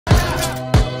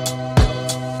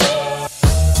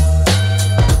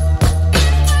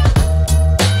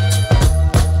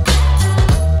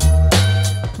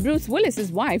Bruce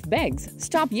Willis's wife begs,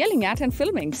 "Stop yelling at and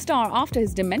filming," star after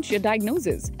his dementia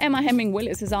diagnosis. Emma Hemming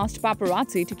Willis has asked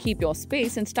paparazzi to keep your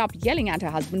space and stop yelling at her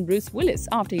husband Bruce Willis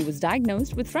after he was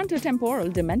diagnosed with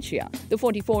frontotemporal dementia. The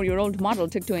 44-year-old model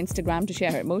took to Instagram to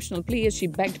share her emotional plea as she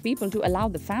begged people to allow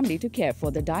the family to care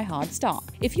for the die-hard star.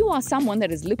 If you are someone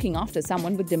that is looking after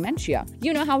someone with dementia,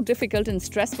 you know how difficult and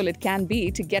stressful it can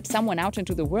be to get someone out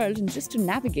into the world and just to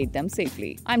navigate them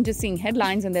safely. I'm just seeing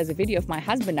headlines and there's a video of my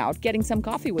husband out getting some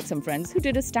coffee with some friends who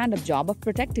did a stand-up job of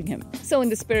protecting him. So in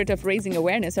the spirit of raising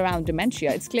awareness around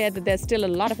dementia, it's clear that there's still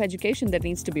a lot of education that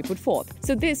needs to be put forth.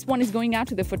 So this one is going out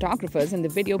to the photographers and the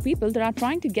video people that are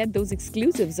trying to get those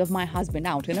exclusives of my husband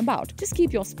out and about. Just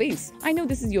keep your space. I know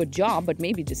this is your job, but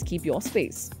maybe just keep your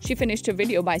space. She finished her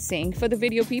video by saying, "For the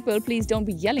video people, please don't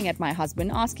be yelling at my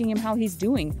husband, asking him how he's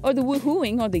doing, or the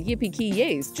woohooing or the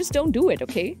yippee-ki-yays. Just don't do it,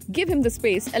 okay? Give him the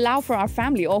space, allow for our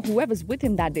family or whoever's with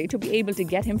him that day to be able to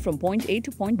get him from point A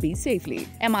to point B safely."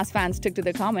 Emma's fans took to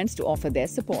the comments to offer their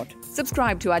support.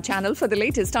 Subscribe to our channel for the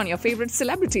latest on your favorite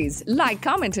celebrities. Like,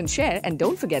 comment and share, and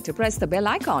don't forget to press the bell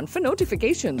icon for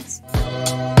notifications.